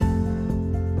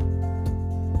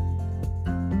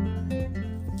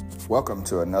Welcome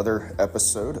to another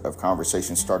episode of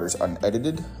Conversation Starters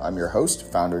Unedited. I'm your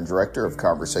host, founder and director of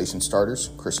Conversation Starters,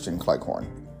 Christian Cleghorn.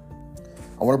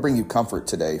 I want to bring you comfort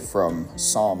today from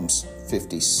Psalms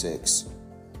 56.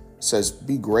 It says,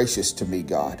 "Be gracious to me,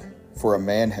 God, for a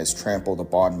man has trampled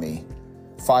upon me.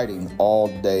 Fighting all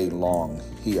day long,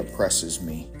 he oppresses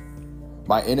me.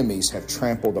 My enemies have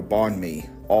trampled upon me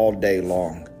all day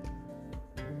long.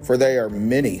 For they are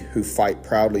many who fight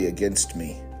proudly against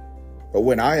me. But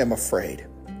when I am afraid,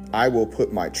 I will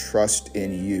put my trust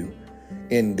in you.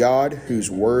 In God,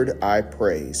 whose word I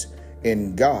praise.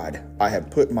 In God, I have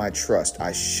put my trust.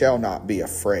 I shall not be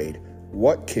afraid.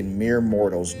 What can mere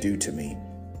mortals do to me?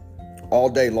 All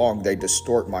day long they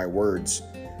distort my words,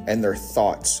 and their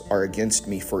thoughts are against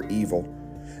me for evil.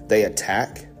 They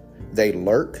attack, they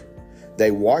lurk,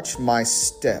 they watch my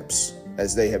steps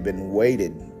as they have been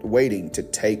waiting to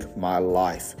take my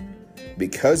life.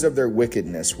 Because of their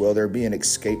wickedness, will there be an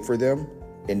escape for them?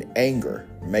 In anger,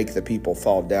 make the people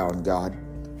fall down, God.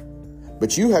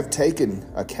 But you have taken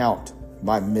account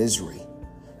my misery.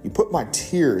 You put my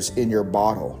tears in your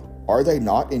bottle. Are they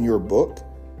not in your book?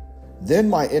 Then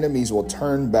my enemies will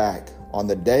turn back on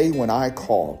the day when I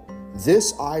call.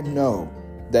 This I know,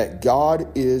 that God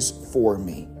is for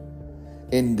me.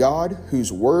 In God,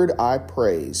 whose word I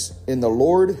praise. In the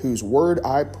Lord, whose word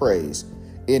I praise.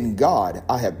 In God,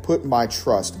 I have put my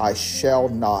trust. I shall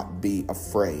not be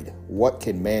afraid. What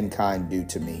can mankind do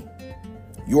to me?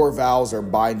 Your vows are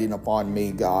binding upon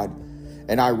me, God,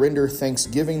 and I render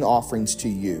thanksgiving offerings to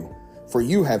you. For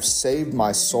you have saved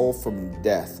my soul from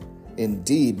death,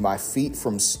 indeed my feet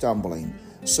from stumbling,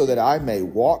 so that I may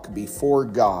walk before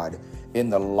God in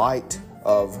the light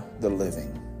of the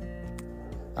living.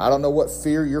 I don't know what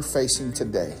fear you're facing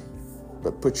today,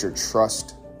 but put your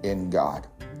trust in God.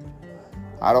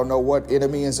 I don't know what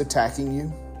enemy is attacking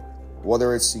you,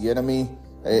 whether it's the enemy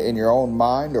in your own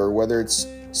mind or whether it's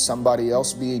somebody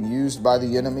else being used by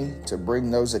the enemy to bring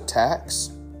those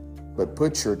attacks, but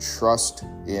put your trust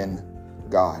in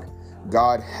God.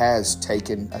 God has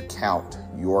taken account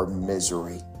your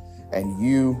misery, and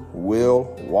you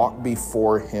will walk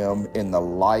before him in the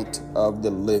light of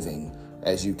the living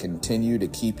as you continue to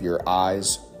keep your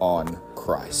eyes on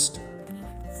Christ.